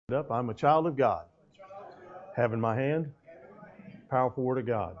Up. I'm a child of God. Have in my hand powerful word of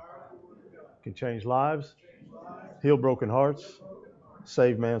God. Can change lives, heal broken hearts,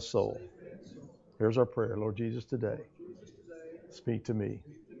 save man's soul. Here's our prayer. Lord Jesus, today, speak to me.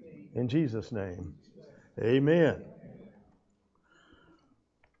 In Jesus' name, amen.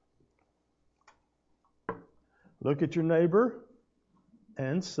 Look at your neighbor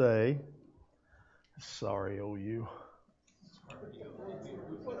and say, sorry, oh you.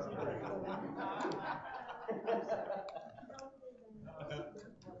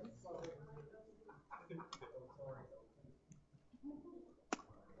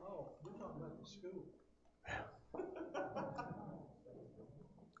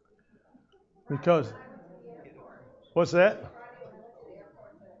 Because, what's that?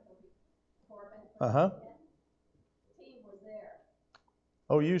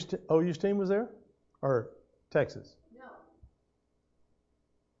 OU's team was there? Or Texas?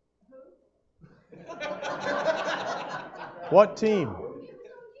 No. What team?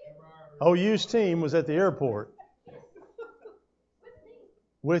 OU's team was at the airport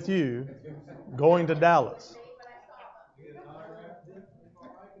with you going to Dallas.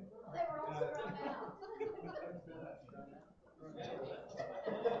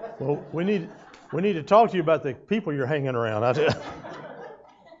 Well, we need to talk to you about the people you're hanging around.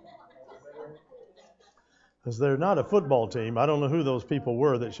 Because they're not a football team. I don't know who those people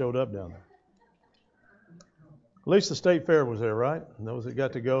were that showed up down there. At least the state fair was there, right? And those that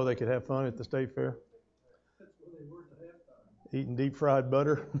got to go, they could have fun at the state fair. Eating deep fried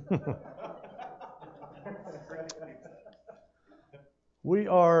butter. We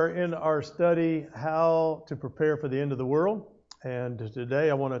are in our study, How to Prepare for the End of the World. And today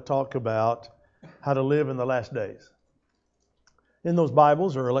I want to talk about how to live in the last days. In those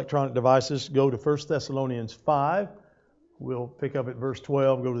Bibles or electronic devices, go to 1 Thessalonians 5. We'll pick up at verse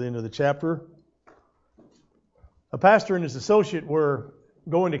 12, go to the end of the chapter. A pastor and his associate were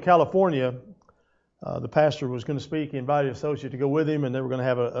going to California. The pastor was going to speak. He invited his associate to go with him, and they were going to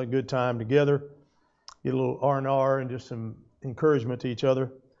have a good time together, get a little R&R and just some encouragement to each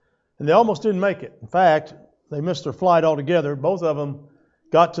other. And they almost didn't make it. In fact, they missed their flight altogether. Both of them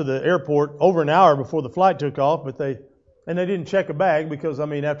got to the airport over an hour before the flight took off, but they didn't check a bag because,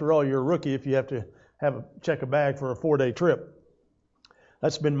 after all, you're a rookie if you have to check a bag for a 4-day trip.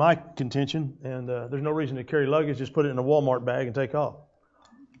 That's been my contention, and there's no reason to carry luggage. Just put it in a Walmart bag and take off.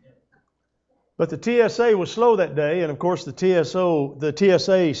 But the TSA was slow that day, and of course the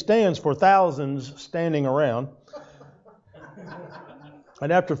TSA stands for thousands standing around.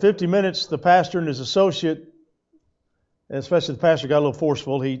 And after 50 minutes, the pastor and his associate, and especially the pastor, got a little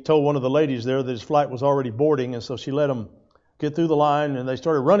forceful. He told one of the ladies there that his flight was already boarding, and so she let him get through the line, and they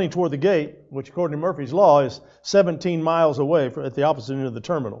started running toward the gate, which according to Murphy's Law is 17 miles away at the opposite end of the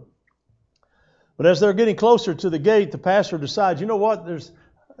terminal. But as they're getting closer to the gate, the pastor decides, you know what, there's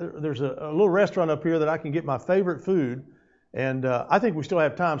a little restaurant up here that I can get my favorite food, and I think we still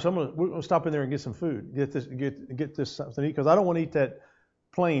have time, so we're going to stop in there and get some food, get this something to eat, because I don't want to eat that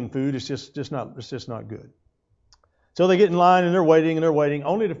plain food. It's just not good. So they get in line and they're waiting,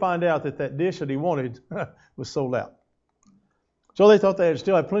 only to find out that dish that he wanted was sold out. So they thought they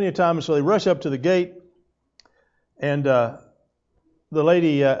still had plenty of time, and so they rush up to the gate, and the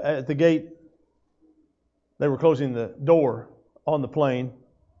lady at the gate, they were closing the door on the plane,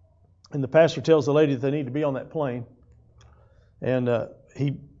 and the pastor tells the lady that they need to be on that plane, and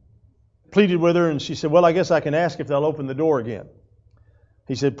he pleaded with her, and she said, well, I guess I can ask if they'll open the door again.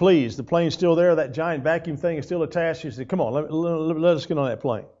 He said, please, the plane's still there. That giant vacuum thing is still attached. She said, come on, let us get on that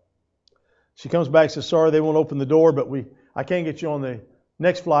plane. She comes back and says, sorry, they won't open the door, but I can't get you on the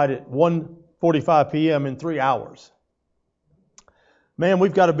next flight at 1:45 p.m. in 3 hours. Man,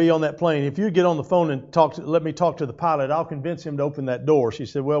 we've got to be on that plane. If you get on the phone and let me talk to the pilot, I'll convince him to open that door. She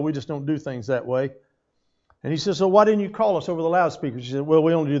said, well, we just don't do things that way. And he said, so why didn't you call us over the loudspeaker? She said, well,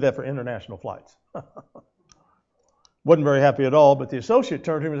 we only do that for international flights. Wasn't very happy at all, but the associate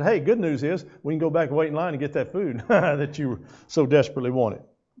turned to him and said, hey, good news is we can go back and wait in line and get that food that you so desperately wanted.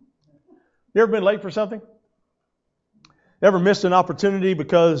 You ever been late for something? Ever missed an opportunity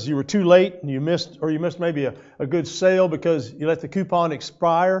because you were too late and you missed maybe a good sale because you let the coupon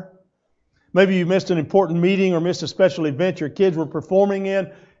expire? Maybe you missed an important meeting or missed a special event your kids were performing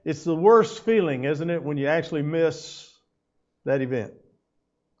in. It's the worst feeling, isn't it, when you actually miss that event?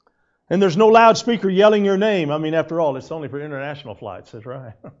 And there's no loudspeaker yelling your name. After all, it's only for international flights. That's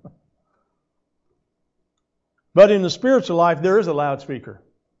right. But in the spiritual life, there is a loudspeaker.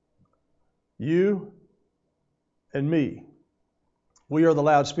 You and me. We are the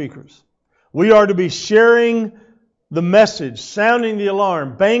loudspeakers. We are to be sharing the message, sounding the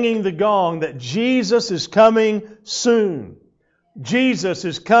alarm, banging the gong that Jesus is coming soon. Jesus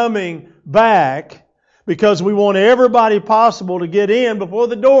is coming back because we want everybody possible to get in before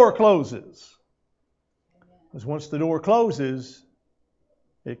the door closes. Because once the door closes,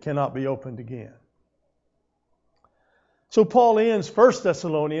 it cannot be opened again. So Paul ends 1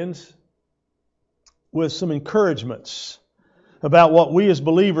 Thessalonians with some encouragements about what we as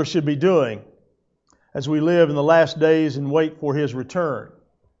believers should be doing as we live in the last days and wait for His return.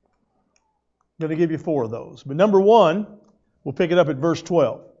 I'm going to give you 4 of those. But number 1, we'll pick it up at verse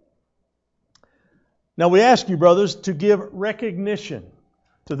 12. Now we ask you, brothers, to give recognition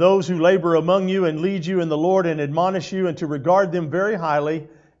to those who labor among you and lead you in the Lord and admonish you, and to regard them very highly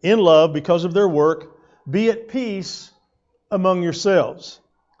in love because of their work. Be at peace among yourselves.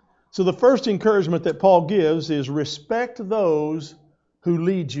 So the first encouragement that Paul gives is respect those who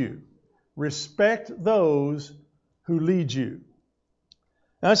lead you. Respect those who lead you.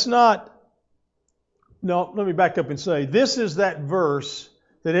 Now let me back up and say, this is that verse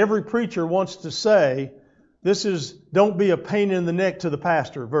that every preacher wants to say. This is, don't be a pain in the neck to the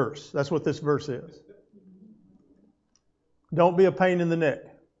pastor verse. That's what this verse is. Don't be a pain in the neck.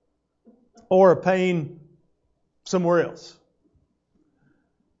 Or a pain somewhere else.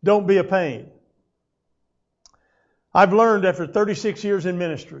 Don't be a pain. I've learned after 36 years in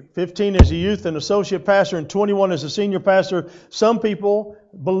ministry, 15 as a youth and associate pastor and 21 as a senior pastor, some people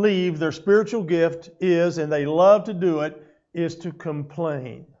believe their spiritual gift is, and they love to do it, is to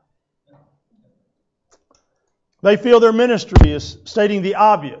complain. They feel their ministry is stating the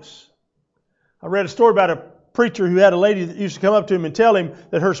obvious. I read a story about a preacher who had a lady that used to come up to him and tell him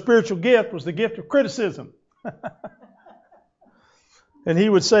that her spiritual gift was the gift of criticism. And he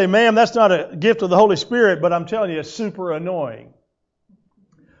would say, ma'am, that's not a gift of the Holy Spirit, but I'm telling you, it's super annoying.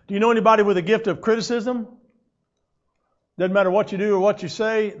 Do you know anybody with a gift of criticism? Doesn't matter what you do or what you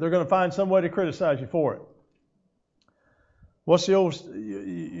say, they're going to find some way to criticize you for it. What's the old,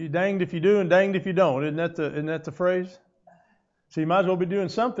 you danged if you do and danged if you don't? Isn't that the phrase? So you might as well be doing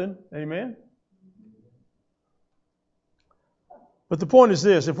something. Amen? But the point is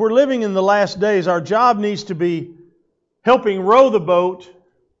this. If we're living in the last days, our job needs to be helping row the boat,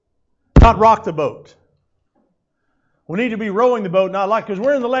 not rock the boat. We need to be rowing the boat, not like, because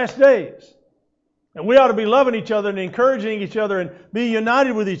we're in the last days. And we ought to be loving each other and encouraging each other and be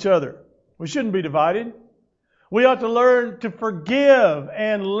united with each other. We shouldn't be divided. We ought to learn to forgive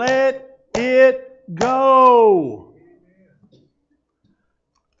and let it go.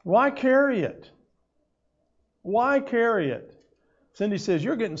 Why carry it? Why carry it? Cindy says,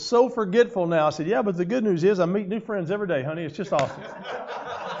 you're getting so forgetful now. I said, yeah, but the good news is I meet new friends every day, honey. It's just awesome.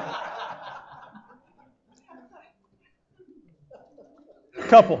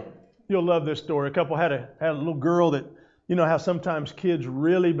 Couple, you'll love this story. A couple had a little girl that, you know how sometimes kids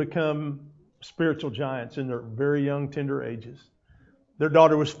really become spiritual giants in their very young, tender ages. Their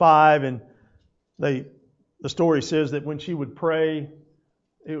daughter was 5, and the story says that when she would pray,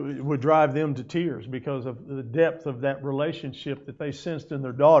 it would drive them to tears because of the depth of that relationship that they sensed in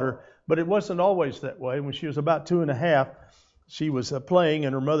their daughter. But it wasn't always that way. When she was about 2.5, she was playing,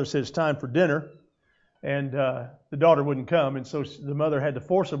 and her mother said, it's time for dinner. And the daughter wouldn't come. And so the mother had to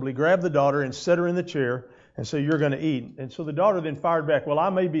forcibly grab the daughter and set her in the chair and say, you're going to eat. And so the daughter then fired back, well,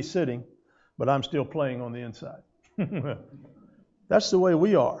 I may be sitting, but I'm still playing on the inside. That's the way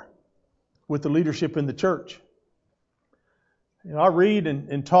we are with the leadership in the church. You know, I read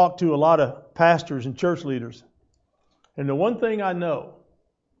and talk to a lot of pastors and church leaders. And the one thing I know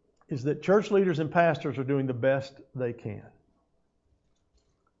is that church leaders and pastors are doing the best they can.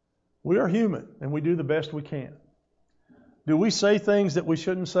 We are human, and we do the best we can. Do we say things that we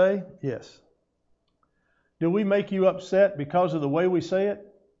shouldn't say? Yes. Do we make you upset because of the way we say it?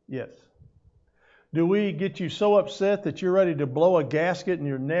 Yes. Do we get you so upset that you're ready to blow a gasket and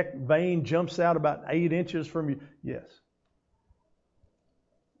your neck vein jumps out about 8 inches from you? Yes.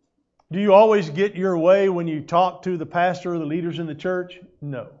 Do you always get your way when you talk to the pastor or the leaders in the church?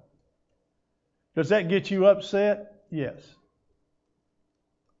 No. Does that get you upset? Yes.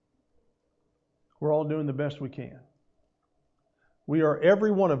 We're all doing the best we can.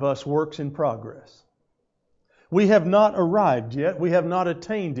 Every one of us works in progress. We have not arrived yet. We have not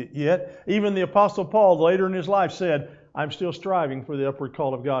attained it yet. Even the Apostle Paul later in his life said, I'm still striving for the upward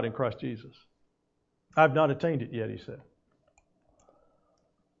call of God in Christ Jesus. I've not attained it yet, he said.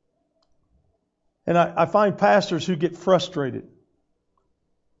 And I find pastors who get frustrated.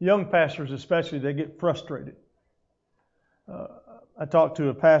 Young pastors especially, they get frustrated. I talked to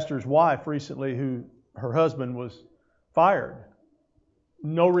a pastor's wife recently who her husband was fired.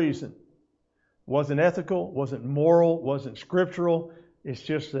 No reason. wasn't ethical, wasn't moral, wasn't scriptural. It's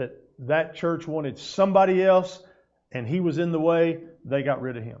just that church wanted somebody else, and he was in the way. They got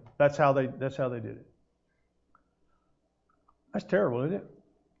rid of him. That's how they did it. That's terrible, isn't it?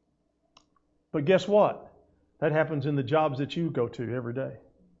 But guess what? That happens in the jobs that you go to every day.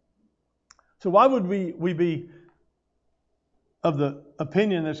 So why would we be of the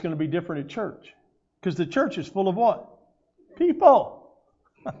opinion that's going to be different at church? Because the church is full of what? People.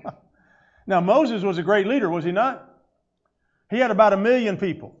 Now, Moses was a great leader, was he not? He had about 1 million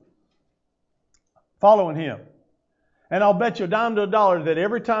people following him. And I'll bet you a dime to a dollar that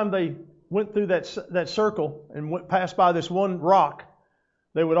every time they went through that circle and passed by this one rock,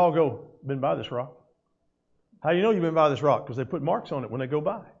 they would all go, been by this rock. How do you know you've been by this rock? Because they put marks on it when they go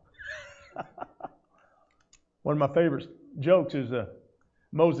by. One of my favorite jokes is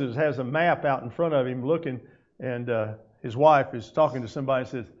Moses has a map out in front of him looking, and his wife is talking to somebody and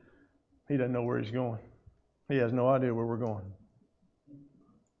says, he doesn't know where he's going. He has no idea where we're going.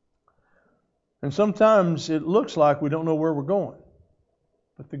 And sometimes it looks like we don't know where we're going.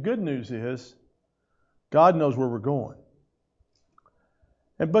 But the good news is God knows where we're going.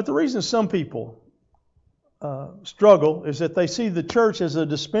 But the reason some people struggle is that they see the church as a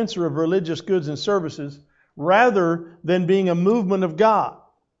dispenser of religious goods and services rather than being a movement of God.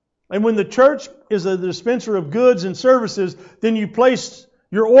 And when the church is a dispenser of goods and services, then you place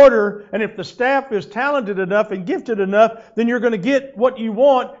your order, and if the staff is talented enough and gifted enough, then you're going to get what you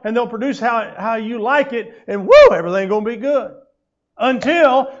want, and they'll produce how you like it, and woo, everything's going to be good.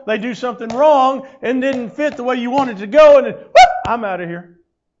 Until they do something wrong and didn't fit the way you wanted to go, and then, whoop, I'm out of here.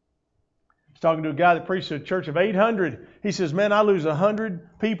 I was talking to a guy that preached at a church of 800. He says, man, I lose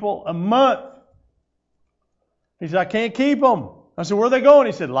 100 people a month. He said, I can't keep them. I said, where are they going?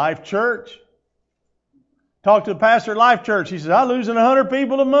 He said, Life Church. Talked to the pastor at Life Church. He said, I'm losing 100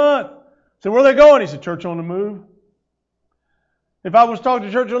 people a month. I said, where are they going? He said, Church on the Move. If I was talking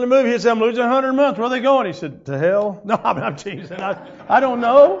to Church on the Move, he'd say, I'm losing 100 a month. Where are they going? He said, to hell. No, I'm teasing. I don't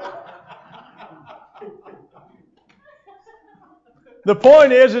know. The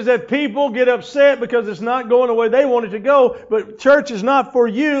point is that people get upset because it's not going the way they want it to go. But church is not for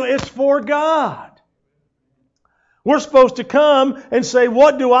you. It's for God. We're supposed to come and say,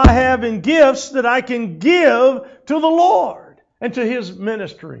 what do I have in gifts that I can give to the Lord and to His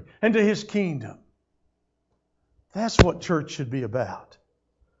ministry and to His kingdom? That's what church should be about.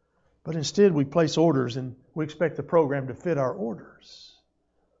 But instead we place orders and we expect the program to fit our orders.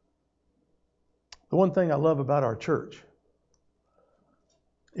 The one thing I love about our church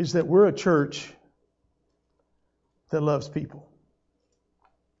is that we're a church that loves people.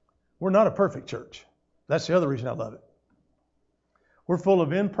 We're not a perfect church. That's the other reason I love it. We're full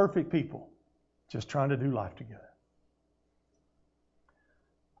of imperfect people just trying to do life together.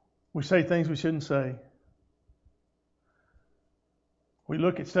 We say things we shouldn't say. We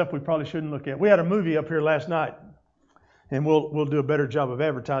look at stuff we probably shouldn't look at. We had a movie up here last night, and we'll do a better job of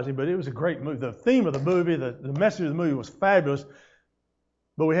advertising, but it was a great movie. The theme of the movie, the message of the movie was fabulous,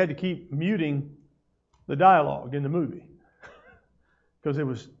 but we had to keep muting the dialogue in the movie because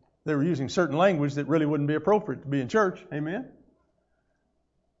they were using certain language that really wouldn't be appropriate to be in church. Amen?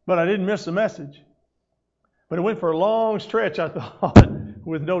 But I didn't miss the message. But it went for a long stretch, I thought,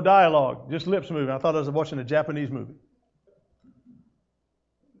 with no dialogue, just lips moving. I thought I was watching a Japanese movie.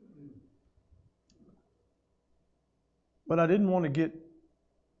 But I didn't want to get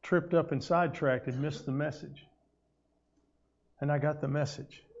tripped up and sidetracked and miss the message. And I got the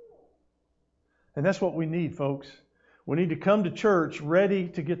message. And that's what we need, folks. We need to come to church ready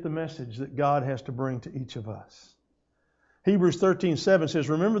to get the message that God has to bring to each of us. Hebrews 13:7 says,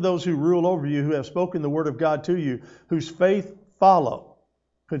 remember those who rule over you, who have spoken the word of God to you, whose faith follow,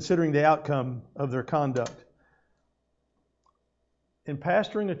 considering the outcome of their conduct. In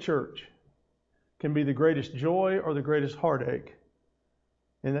pastoring a church can be the greatest joy or the greatest heartache,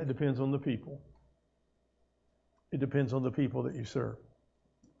 and that depends on the people. It depends on the people that you serve.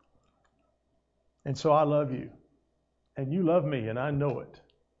 And so I love you. And you love me, and I know it.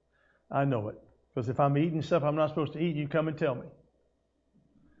 I know it. Because if I'm eating stuff I'm not supposed to eat, you come and tell me.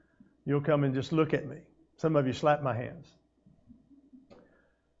 You'll come and just look at me. Some of you slap my hands.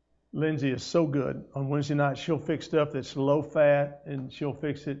 Lindsay is so good. On Wednesday night, she'll fix stuff that's low fat, and she'll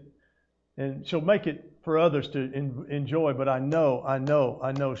fix it, and she'll make it for others to enjoy, but I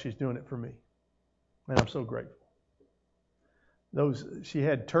know she's doing it for me. And I'm so grateful. She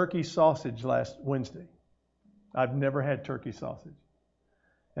had turkey sausage last Wednesday. I've never had turkey sausage.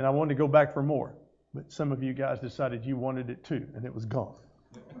 And I wanted to go back for more. But some of you guys decided you wanted it too, and it was gone.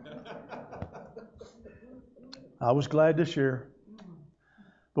 I was glad to share.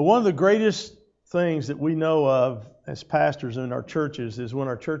 But one of the greatest things that we know of as pastors in our churches is when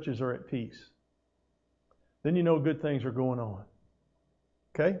our churches are at peace. Then you know good things are going on.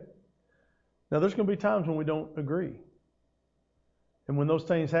 Okay? Now there's going to be times when we don't agree. And when those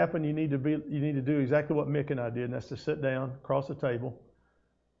things happen, you need to do exactly what Mick and I did, and that's to sit down across the table,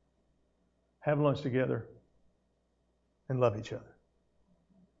 have lunch together, and love each other.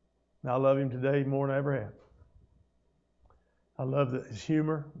 Now I love him today more than I ever have. I love his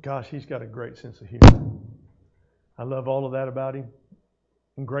humor. Gosh, he's got a great sense of humor. I love all of that about him.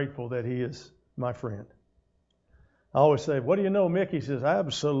 I'm grateful that he is my friend. I always say, what do you know, Mick? He says,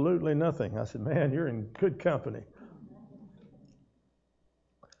 absolutely nothing. I said, man, you're in good company.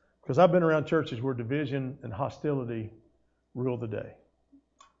 Because I've been around churches where division and hostility rule the day.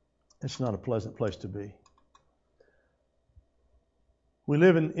 It's not a pleasant place to be. We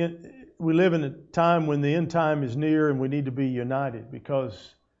live in a time when the end time is near and we need to be united,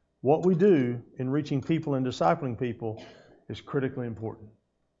 because what we do in reaching people and discipling people is critically important.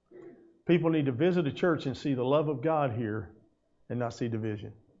 People need to visit a church and see the love of God here and not see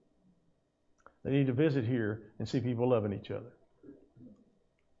division. They need to visit here and see people loving each other.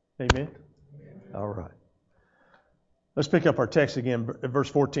 Amen? All right. Let's pick up our text again at verse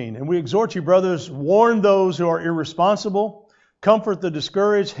 14. And we exhort you, brothers, warn those who are irresponsible, comfort the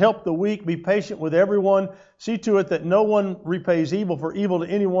discouraged, help the weak, be patient with everyone. See to it that no one repays evil for evil to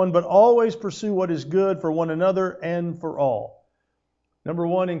anyone, but always pursue what is good for one another and for all. Number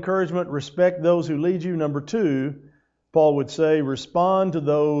one, encouragement, respect those who lead you. Number two, Paul would say, respond to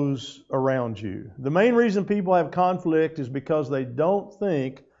those around you. The main reason people have conflict is because they don't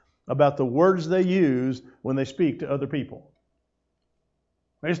think about the words they use when they speak to other people.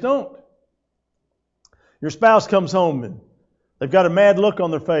 They just don't. Your spouse comes home and they've got a mad look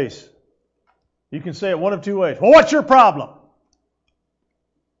on their face. You can say it one of two ways. Well, what's your problem?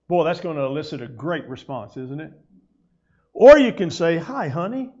 Boy, that's going to elicit a great response, isn't it? Or you can say, hi,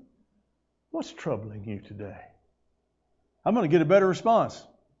 honey, what's troubling you today? I'm going to get a better response,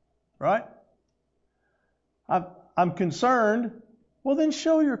 right? I'm concerned. Well, then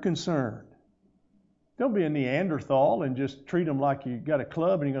show you're concerned. Don't be a Neanderthal and just treat them like you got a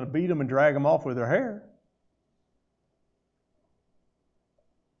club and you're going to beat them and drag them off with their hair.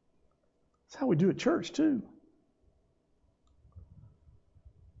 That's how we do at church too.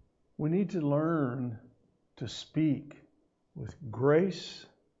 We need to learn to speak with grace,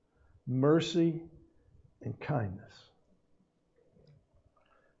 mercy, and kindness.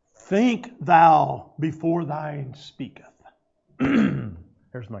 Think thou before thine speaketh.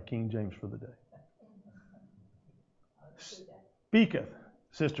 There's my King James for the day. Speaketh.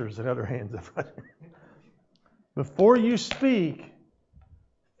 Sisters and other hands up. Before you speak,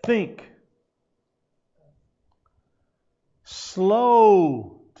 think.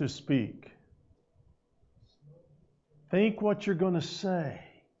 Slow to speak. Think what you're going to say.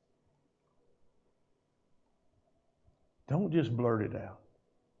 Don't just blurt it out.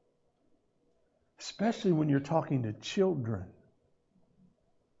 Especially when you're talking to children.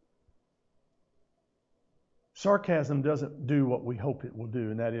 Sarcasm doesn't do what we hope it will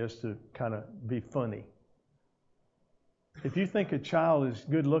do, and that is to kind of be funny. If you think a child is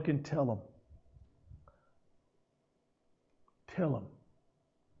good looking, tell them. Tell them.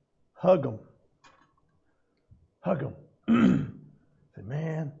 Hug them. Hug them. Say,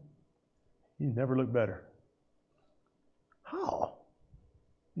 man, you never look better. How?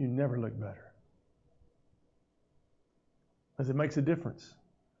 You never look better. Because it makes a difference.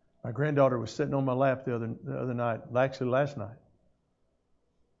 My granddaughter was sitting on my lap the other night, actually last night,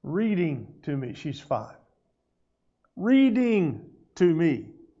 reading to me. She's 5. Reading to me.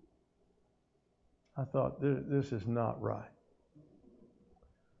 I thought, this is not right.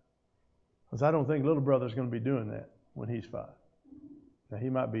 Because I don't think little brother's going to be doing that when he's 5. Now,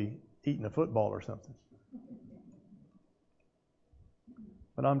 he might be eating a football or something.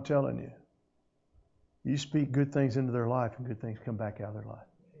 But I'm telling you, you speak good things into their life and good things come back out of their life.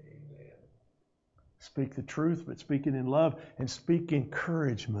 Amen. Speak the truth, but speak it in love and speak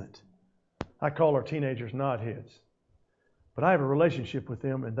encouragement. I call our teenagers knotheads. But I have a relationship with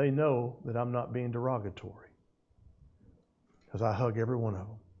them and they know that I'm not being derogatory. Because I hug every one of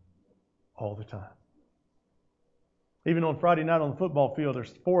them all the time. Even on Friday night on the football field,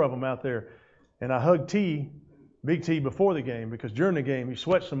 there's 4 of them out there. And I hug T, Big T, before the game because during the game he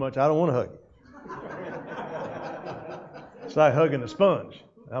sweats so much I don't want to hug him. It's like hugging a sponge.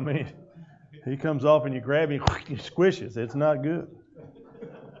 I mean, he comes off and you grab him, he squishes. It's not good.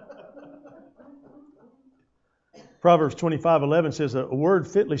 Proverbs 25:11 says, a word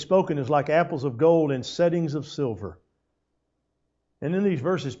fitly spoken is like apples of gold in settings of silver. And in these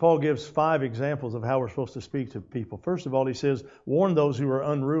verses, Paul gives 5 examples of how we're supposed to speak to people. First of all, he says, warn those who are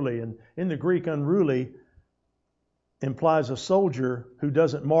unruly. And in the Greek, unruly implies a soldier who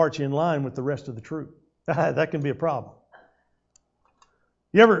doesn't march in line with the rest of the troop. That can be a problem.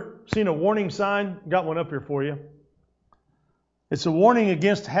 You ever seen a warning sign? Got one up here for you. It's a warning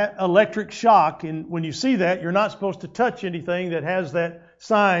against electric shock. And when you see that, you're not supposed to touch anything that has that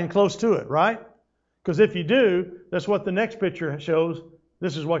sign close to it, right? Because if you do, that's what the next picture shows.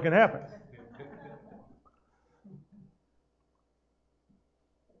 This is what can happen.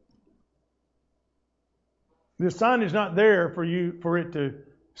 The sign is not there for it to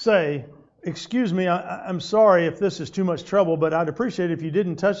say, excuse me, I'm sorry if this is too much trouble, but I'd appreciate it if you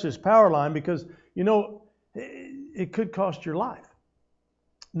didn't touch this power line because, it could cost your life.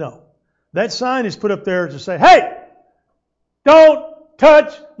 No. That sign is put up there to say, hey, don't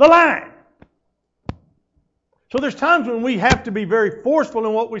touch the line. So there's times when we have to be very forceful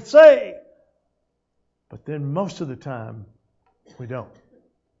in what we say. But then most of the time, we don't.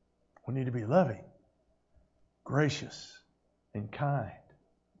 We need to be loving, gracious, and kind.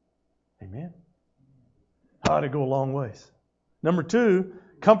 Amen? How to go a long ways. Number 2,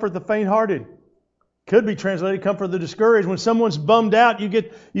 comfort the faint-hearted. Could be translated, comfort the discouraged. When someone's bummed out, you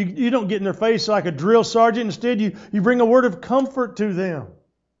don't get in their face like a drill sergeant. Instead, you bring a word of comfort to them.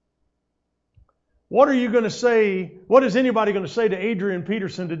 What are you going to say? What is anybody going to say to Adrian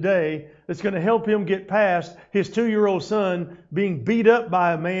Peterson today that's going to help him get past his 2-year-old son being beat up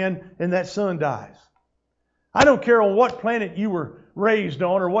by a man and that son dies? I don't care on what planet you were raised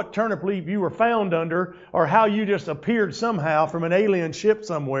on or what turnip leaf you were found under or how you just appeared somehow from an alien ship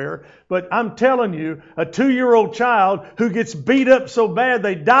somewhere. But I'm telling you, a 2-year-old child who gets beat up so bad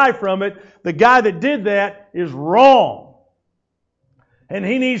they die from it, the guy that did that is wrong. And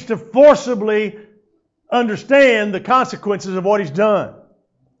he needs to forcibly understand the consequences of what he's done.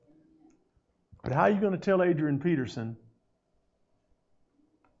 But how are you going to tell Adrian Peterson,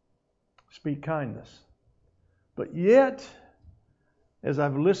 speak kindness? But yet, as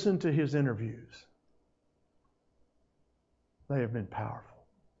I've listened to his interviews, they have been powerful.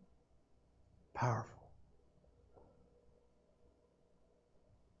 Powerful.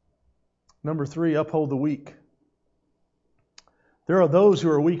 Number 3, uphold the weak. There are those who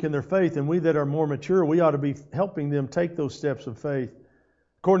are weak in their faith, and we that are more mature, we ought to be helping them take those steps of faith.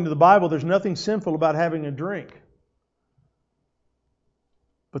 According to the Bible, there's nothing sinful about having a drink.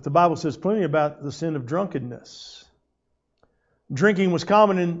 But the Bible says plenty about the sin of drunkenness. Drinking was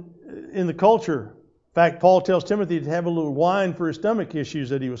common in the culture. In fact, Paul tells Timothy to have a little wine for his stomach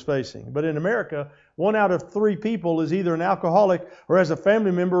issues that he was facing. But in America, 1 out of 3 people is either an alcoholic or has a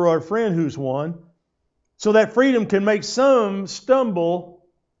family member or a friend who's one. So that freedom can make some stumble.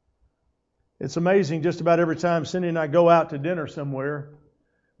 It's amazing, just about every time Cindy and I go out to dinner somewhere,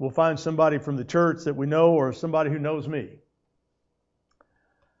 we'll find somebody from the church that we know or somebody who knows me.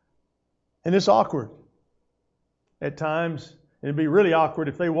 And it's awkward at times. It'd be really awkward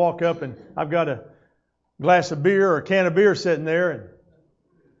if they walk up and I've got a glass of beer or a can of beer sitting there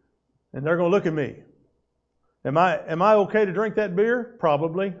and they're going to look at me. Am I okay to drink that beer?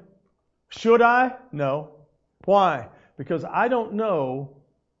 Probably. Should I? No. Why? Because I don't know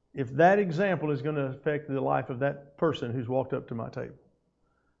if that example is going to affect the life of that person who's walked up to my table.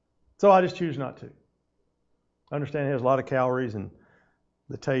 So I just choose not to. I understand it has a lot of calories and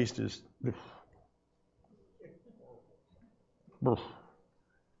the taste is...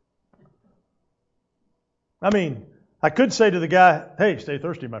 I mean, I could say to the guy, hey, stay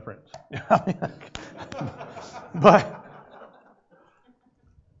thirsty, my friends. But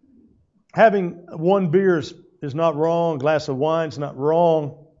having one beer is not wrong, a glass of wine is not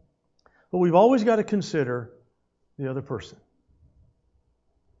wrong. But we've always got to consider the other person.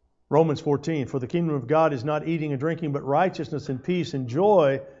 Romans 14, for the kingdom of God is not eating and drinking, but righteousness and peace and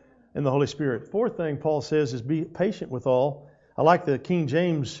joy in the Holy Spirit. Fourth thing Paul says is be patient with all. I like the King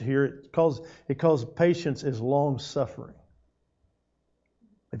James here. It calls patience as long suffering.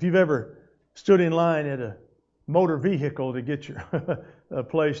 If you've ever stood in line at a motor vehicle to get your a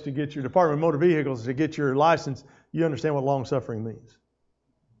place to get your Department of Motor Vehicles to get your license, you understand what long suffering means.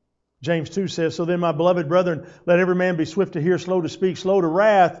 James 2 says, so then, my beloved brethren, let every man be swift to hear, slow to speak, slow to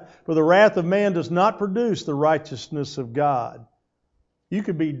wrath, for the wrath of man does not produce the righteousness of God. You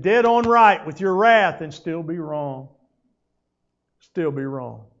could be dead on right with your wrath and still be wrong. Still be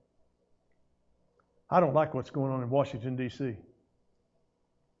wrong. I don't like what's going on in Washington, D.C.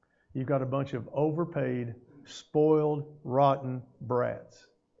 You've got a bunch of overpaid, spoiled, rotten brats.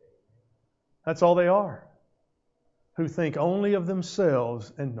 That's all they are. Who think only of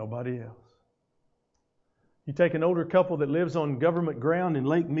themselves and nobody else. You take an older couple that lives on government ground in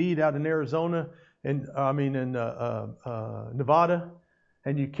Lake Mead out in Arizona, and in Nevada,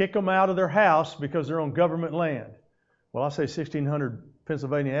 and you kick them out of their house because they're on government land. Well, I'll say 1600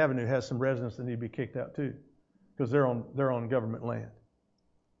 Pennsylvania Avenue has some residents that need to be kicked out too, because they're on government land.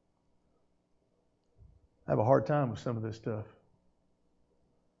 I have a hard time with some of this stuff.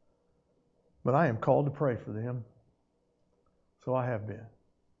 But I am called to pray for them. So I have been.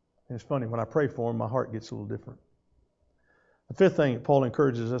 And it's funny, when I pray for them, my heart gets a little different. The fifth thing that Paul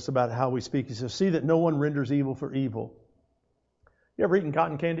encourages us about how we speak, he says, see that no one renders evil for evil. You ever eaten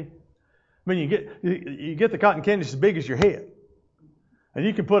cotton candy? I mean, you get the cotton candy as big as your head. And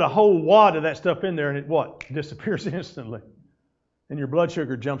you can put a whole wad of that stuff in there and it what? Disappears instantly. And your blood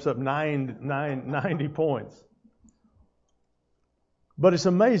sugar jumps up 90 points. But it's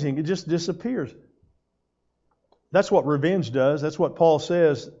amazing. It just disappears. That's what revenge does. That's what Paul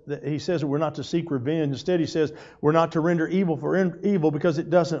says. He says that we're not to seek revenge. Instead, he says we're not to render evil for evil because it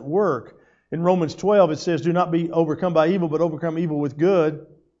doesn't work. In Romans 12, it says, do not be overcome by evil, but overcome evil with good.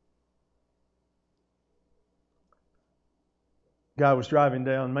 Guy was driving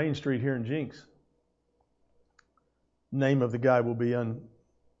down Main Street here in Jinx. Name of the guy will be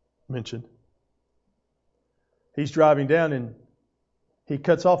unmentioned. He's driving down and he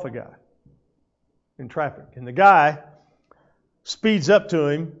cuts off a guy in traffic. And the guy speeds up to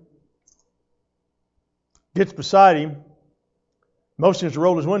him, gets beside him, motions to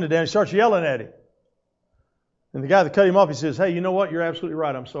roll his window down, he starts yelling at him. And the guy that cut him off, he says, hey, you know what? You're absolutely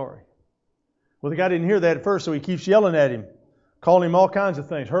right. I'm sorry. Well, the guy didn't hear that at first, so he keeps yelling at him, calling him all kinds of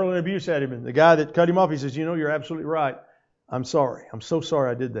things, hurling abuse at him. And the guy that cut him off, he says, you know, you're absolutely right. I'm sorry. I'm so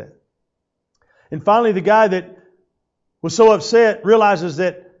sorry I did that. And finally, the guy that was so upset realizes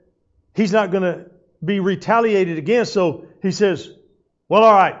that he's not going to be retaliated against. So he says, well,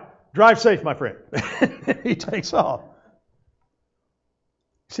 all right, drive safe, my friend. He takes off.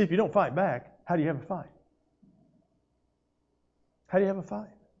 See, if you don't fight back, how do you have a fight? How do you have a fight?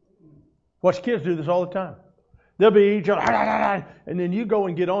 Watch kids do this all the time. They'll be each other, and then you go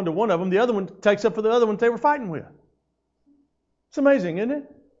and get on to one of them. The other one takes up for the other one they were fighting with. It's amazing, isn't it?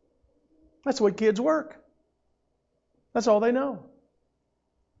 That's the way kids work. That's all they know.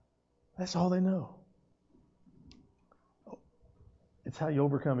 That's all they know. It's how you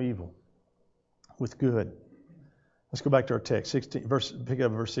overcome evil with good. Let's go back to our text, pick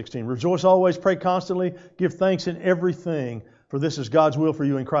up verse 16. Rejoice always, pray constantly, give thanks in everything, for this is God's will for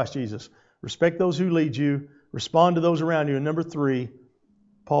you in Christ Jesus. Respect those who lead you, respond to those around you. And number 3,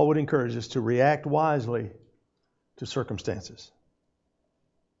 Paul would encourage us to react wisely to circumstances.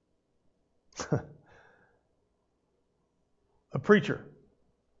 A preacher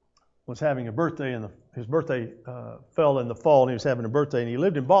was having a birthday, and his birthday fell in the fall, and he was having a birthday, and he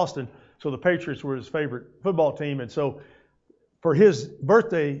lived in Boston, so the Patriots were his favorite football team, and so for his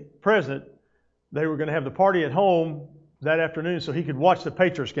birthday present, they were going to have the party at home that afternoon so he could watch the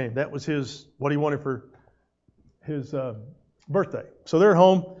Patriots game. That was what he wanted for his birthday. So they're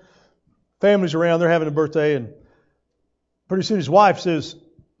home, family's around, they're having a birthday, and pretty soon his wife starts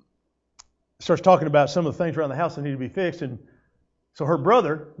talking about some of the things around the house that need to be fixed, and so her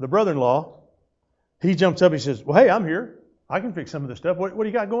brother, the brother-in-law, he jumps up and he says, well, hey, I'm here. I can fix some of this stuff. What do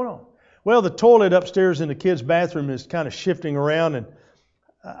you got going on? Well, the toilet upstairs in the kids' bathroom is kind of shifting around, and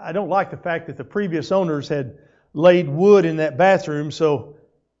I don't like the fact that the previous owners had laid wood in that bathroom. So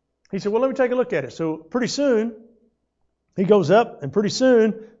he said, well, let me take a look at it. So pretty soon, he goes up, and pretty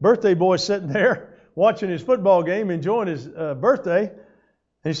soon, birthday boy's sitting there watching his football game, enjoying his birthday,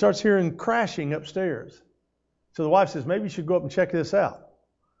 and he starts hearing crashing upstairs. So the wife says, maybe you should go up and check this out.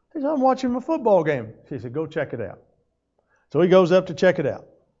 He said, I'm watching my football game. She said, go check it out. So he goes up to check it out.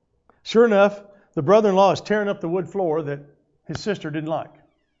 Sure enough, the brother-in-law is tearing up the wood floor that his sister didn't like.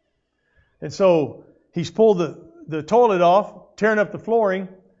 And so he's pulled the toilet off, tearing up the flooring,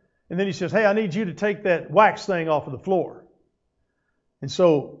 and then he says, hey, I need you to take that wax thing off of the floor. And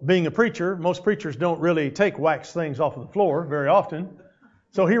so, being a preacher, most preachers don't really take wax things off of the floor very often.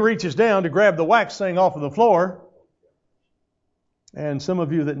 So he reaches down to grab the wax thing off of the floor. And some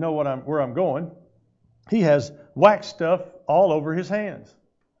of you that know where I'm going, he has wax stuff all over his hands.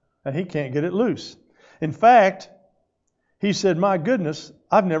 And he can't get it loose. In fact, he said, my goodness,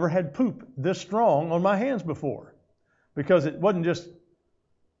 I've never had poop this strong on my hands before. Because it wasn't just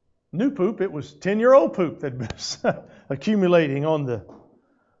new poop, it was 10-year-old poop that was accumulating on the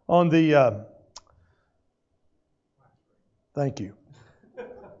thank you.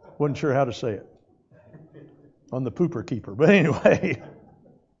 Wasn't sure how to say it. On the pooper keeper. But anyway.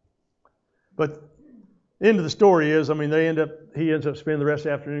 But End of the story is, he ends up spending the rest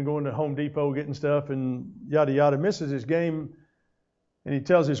of the afternoon going to Home Depot getting stuff and yada yada, misses his game, and he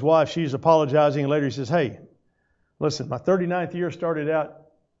tells his wife, she's apologizing, and later he says, hey, listen, my 39th year started out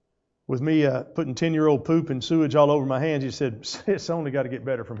with me putting 10-year-old poop and sewage all over my hands. He said, it's only got to get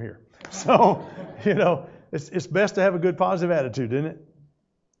better from here. So, it's best to have a good positive attitude, isn't it?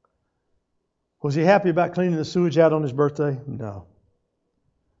 Was he happy about cleaning the sewage out on his birthday? No.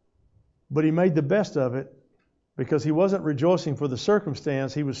 But he made the best of it because he wasn't rejoicing for the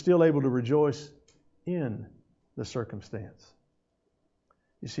circumstance. He was still able to rejoice in the circumstance.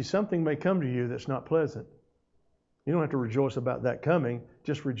 You see, something may come to you that's not pleasant. You don't have to rejoice about that coming.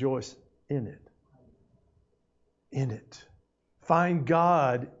 Just rejoice in it. In it. Find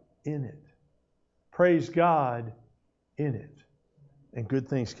God in it. Praise God in it. And good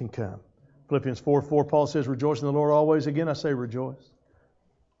things can come. Philippians 4:4, Paul says, rejoice in the Lord always. Again, I say rejoice.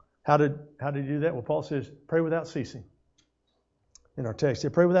 How did he do that? Well, Paul says, pray without ceasing. In our text,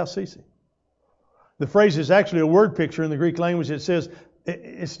 pray without ceasing. The phrase is actually a word picture in the Greek language. It says,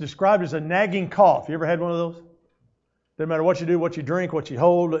 it's described as a nagging cough. You ever had one of those? Doesn't matter what you do, what you drink, what you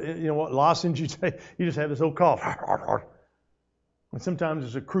hold, what lozenge you take, you just have this old cough. And sometimes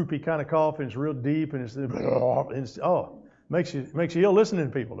it's a croupy kind of cough, and it's real deep, and makes you ill listening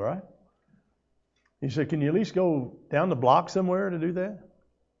to people, right? You say, can you at least go down the block somewhere to do that?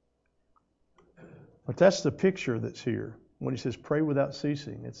 But that's the picture that's here when he says pray without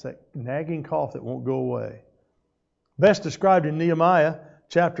ceasing. It's that nagging cough that won't go away. Best described in Nehemiah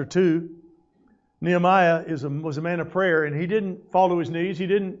chapter 2. Nehemiah was a man of prayer, and he didn't fall to his knees. He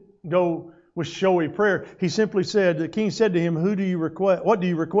didn't go with showy prayer. He simply said, the king said to him, what do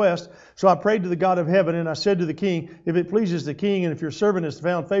you request? So I prayed to the God of heaven, and I said to the king, if it pleases the king, and if your servant has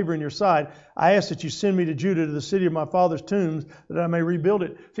found favor in your sight, I ask that you send me to Judah, to the city of my father's tombs, that I may rebuild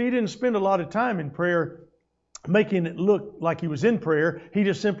it. See, he didn't spend a lot of time in prayer, making it look like he was in prayer. He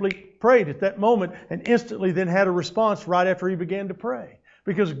just simply prayed at that moment, and instantly then had a response right after he began to pray.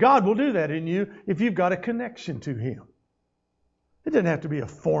 Because God will do that in you if you've got a connection to Him. It doesn't have to be a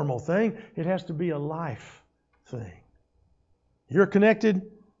formal thing. It has to be a life thing. You're connected,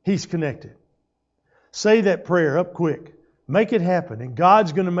 He's connected. Say that prayer up quick. Make it happen, and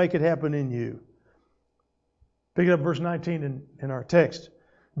God's going to make it happen in you. Pick it up verse 19 in our text.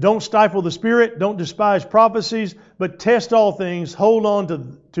 Don't stifle the Spirit, don't despise prophecies, but test all things, hold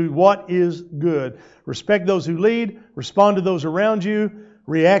on to what is good. Respect those who lead, respond to those around you,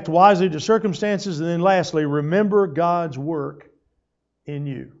 react wisely to circumstances, and then lastly, remember God's work in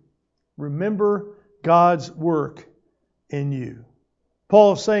you. Remember God's work in you.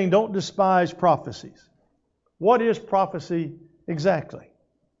 Paul is saying, don't despise prophecies. What is prophecy exactly?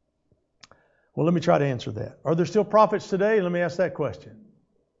 Well, let me try to answer that. Are there still prophets today? Let me ask that question.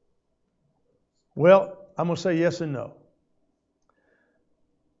 Well, I'm going to say yes and no.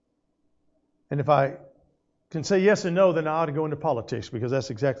 And if I can say yes and no, then I ought to go into politics, because that's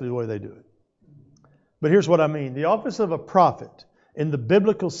exactly the way they do it. But here's what I mean. The office of a prophet, in the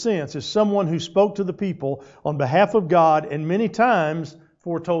biblical sense, is someone who spoke to the people on behalf of God and many times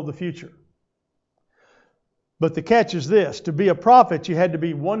foretold the future. But the catch is this. To be a prophet, you had to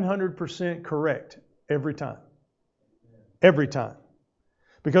be 100% correct every time. Every time.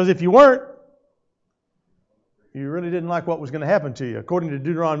 Because if you weren't, you really didn't like what was going to happen to you. According to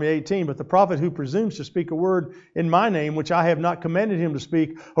Deuteronomy 18, but the prophet who presumes to speak a word in my name, which I have not commanded him to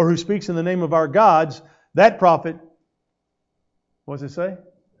speak, or who speaks in the name of our gods, that prophet, what does it say?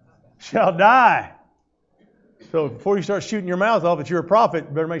 Shall die. So before you start shooting your mouth off that you're a prophet,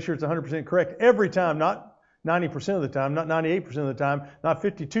 you better make sure it's 100% correct every time, not 90% of the time, not 98% of the time, not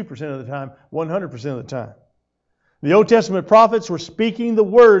 52% of the time, 100% of the time. The Old Testament prophets were speaking the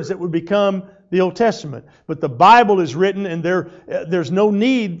words that would become the Old Testament. But the Bible is written, and there's no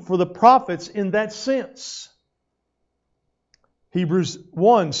need for the prophets in that sense. Hebrews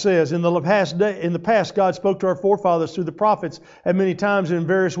 1 says, in the past God spoke to our forefathers through the prophets at many times and in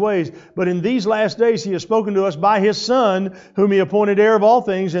various ways. But in these last days He has spoken to us by His Son, whom He appointed heir of all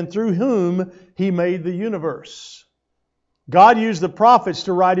things, and through whom He made the universe. God used the prophets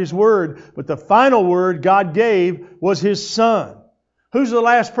to write His Word, but the final word God gave was His Son. Who's the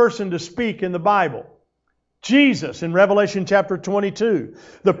last person to speak in the Bible? Jesus in Revelation chapter 22.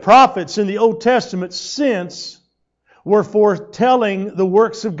 The prophets in the Old Testament sense were foretelling the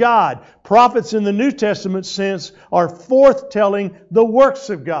works of God. Prophets in the New Testament sense are forthtelling the works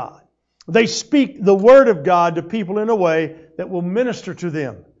of God. They speak the Word of God to people in a way that will minister to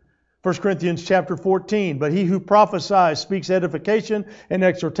them. 1 Corinthians chapter 14, but he who prophesies speaks edification and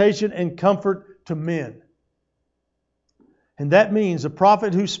exhortation and comfort to men. And that means a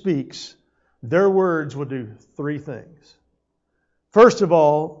prophet who speaks their words will do three things. First of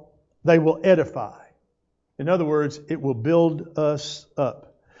all, they will edify. In other words, it will build us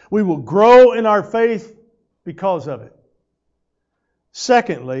up. We will grow in our faith because of it.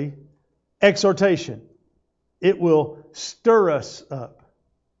 Secondly, exhortation. It will stir us up.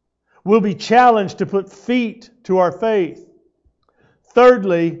 We'll be challenged to put feet to our faith.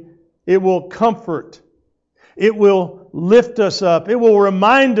 Thirdly, it will comfort. It will lift us up. It will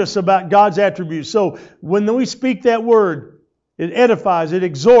remind us about God's attributes. So when we speak that word, it edifies, it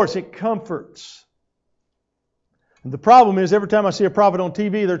exhorts, it comforts. And the problem is, every time I see a prophet on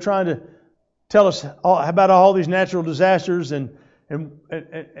TV, they're trying to tell us about all these natural disasters and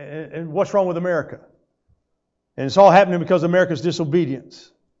what's wrong with America. And it's all happening because of America's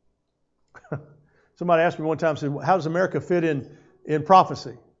disobedience. Somebody asked me one time, said, how does America fit in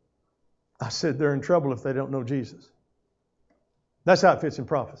prophecy? I said, they're in trouble if they don't know Jesus. That's how it fits in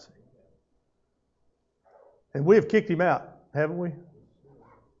prophecy. And we have kicked him out, haven't we?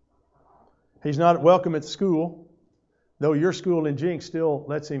 He's not welcome at school, though your school in Jinx still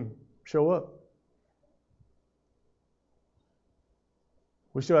lets him show up.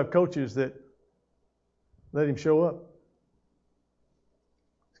 We still have coaches that let him show up.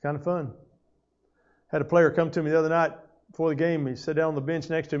 It's kind of fun. Had a player come to me the other night before the game. He sat down on the bench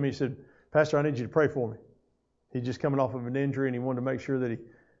next to me. He said, Pastor, I need you to pray for me. He's just coming off of an injury and he wanted to make sure that he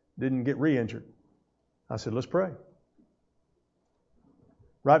didn't get re-injured. I said, let's pray.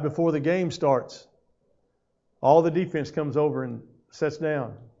 Right before the game starts, all the defense comes over and sits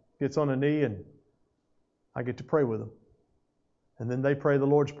down, gets on a knee, and I get to pray with them. And then they pray the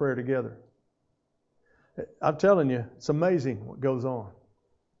Lord's Prayer together. I'm telling you, it's amazing what goes on.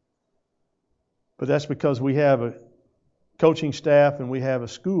 But that's because we have a coaching staff and we have a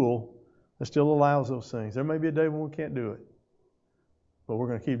school that still allows those things. There may be a day when we can't do it, but we're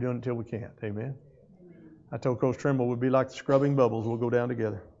going to keep doing it until we can't. Amen. I told Coach Trimble we'd be like the scrubbing bubbles. We'll go down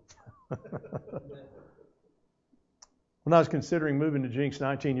together. When I was considering moving to Jinx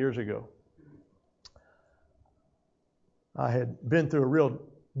 19 years ago, I had been through a real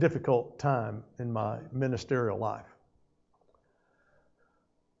difficult time in my ministerial life.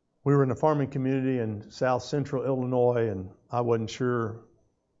 We were in a farming community in south central Illinois, and I wasn't sure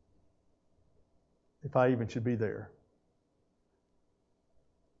if I even should be there.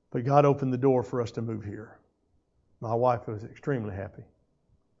 But God opened the door for us to move here. My wife was extremely happy.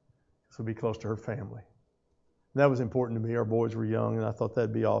 This would be close to her family. And that was important to me. Our boys were young, and I thought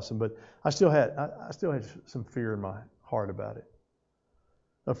that'd be awesome. But I still had some fear in my heart about it.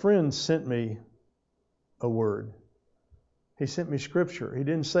 A friend sent me a word. He sent me scripture. He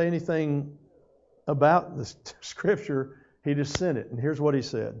didn't say anything about the scripture. He just sent it. And here's what he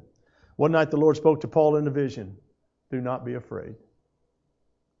said. One night the Lord spoke to Paul in a vision. Do not be afraid.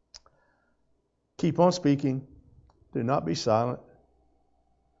 Keep on speaking. Do not be silent.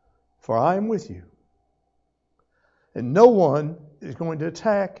 For I am with you. And no one is going to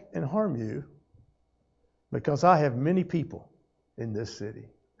attack and harm you because I have many people in this city.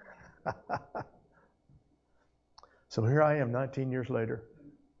 So here I am 19 years later,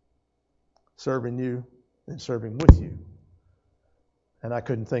 serving you and serving with you. And I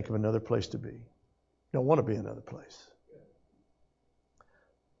couldn't think of another place to be. Don't want to be another place.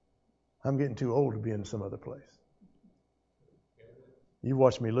 I'm getting too old to be in some other place. You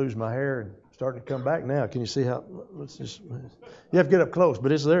watched me lose my hair and starting to come back now. Can you see how? You have to get up close,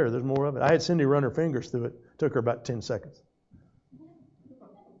 but it's there. There's more of it. I had Cindy run her fingers through it. It took her about 10 seconds.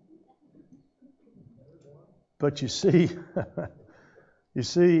 But you see,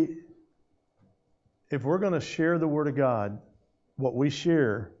 if we're going to share the Word of God, what we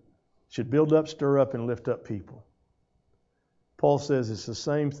share should build up, stir up, and lift up people. Paul says it's the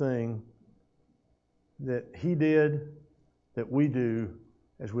same thing that he did, that we do,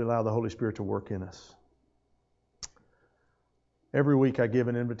 as we allow the Holy Spirit to work in us. Every week I give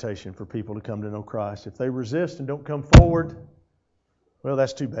an invitation for people to come to know Christ. If they resist and don't come forward, well,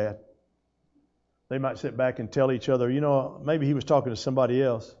 that's too bad. They might sit back and tell each other, maybe he was talking to somebody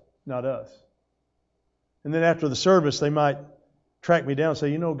else, not us. And then after the service, they might track me down and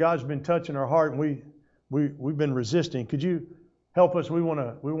say, God's been touching our heart and we've been resisting. Could you help us? We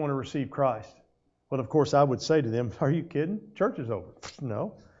want to receive Christ. Well, of course, I would say to them, are you kidding? Church is over.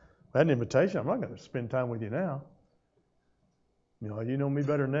 No. I had an invitation. I'm not going to spend time with you now. You know me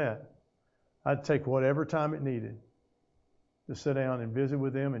better than that. I'd take whatever time it needed to sit down and visit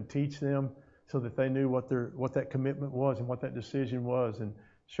with them and teach them so that they knew what that commitment was and what that decision was, and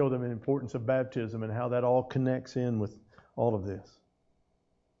show them the importance of baptism and how that all connects in with all of this.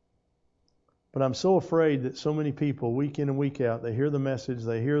 But I'm so afraid that so many people, week in and week out, they hear the message,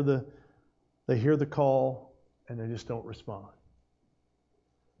 they hear the They hear the call and they just don't respond.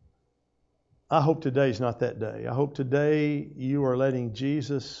 I hope today's not that day. I hope today you are letting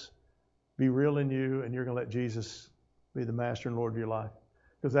Jesus be real in you, and you're going to let Jesus be the master and Lord of your life,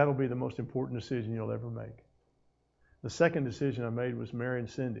 because that'll be the most important decision you'll ever make. The second decision I made was marrying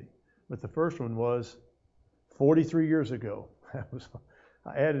Cindy, but the first one was 43 years ago.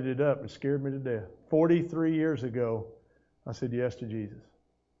 I added it up. It scared me to death. 43 years ago, I said yes to Jesus.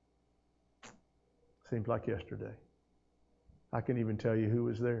 Seems like yesterday. I can't even tell you who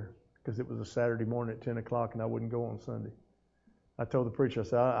was there, because it was a Saturday morning at 10 o'clock and I wouldn't go on Sunday. I told the preacher, I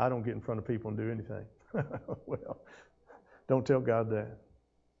said, I don't get in front of people and do anything. Well, don't tell God that.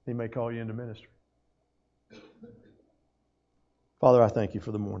 He may call you into ministry. Father, I thank you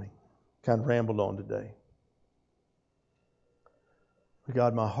for the morning. Kind of rambled on today. But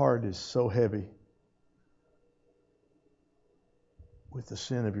God, my heart is so heavy with the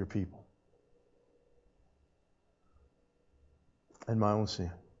sin of your people and my own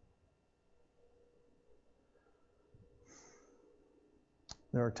sin.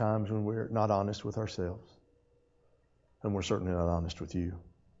 There are times when we're not honest with ourselves, and we're certainly not honest with you.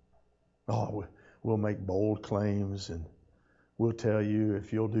 Oh, we'll make bold claims, and we'll tell you,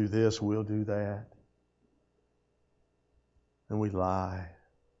 if you'll do this, we'll do that. And we lie.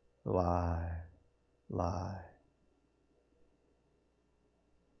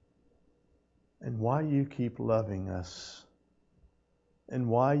 And why you keep loving us, and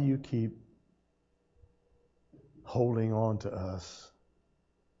why you keep holding on to us,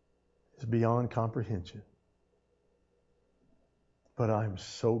 is beyond comprehension. But I'm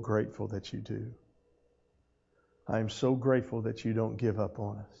so grateful that you do. I'm so grateful that you don't give up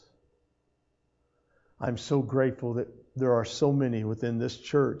on us. I'm so grateful that there are so many within this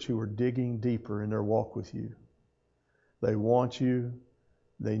church who are digging deeper in their walk with you. They want you,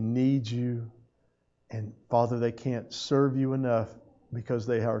 they need you, and Father, they can't serve you enough because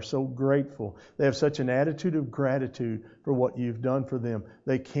they are so grateful. They have such an attitude of gratitude for what you've done for them.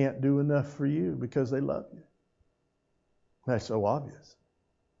 They can't do enough for you because they love you. That's so obvious.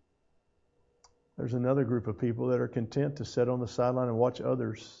 There's another group of people that are content to sit on the sideline and watch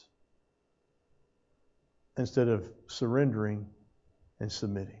others instead of surrendering and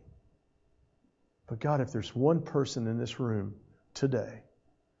submitting. But God, if there's one person in this room today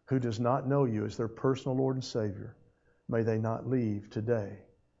who does not know you as their personal Lord and Savior, may they not leave today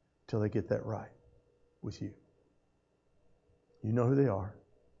till they get that right with you. You know who they are.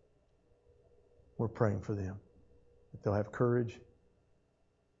 We're praying for them, that they'll have courage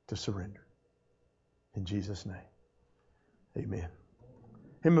to surrender. In Jesus' name, amen.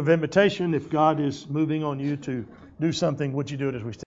 Hymn of invitation. If God is moving on you to do something, would you do it as we stand?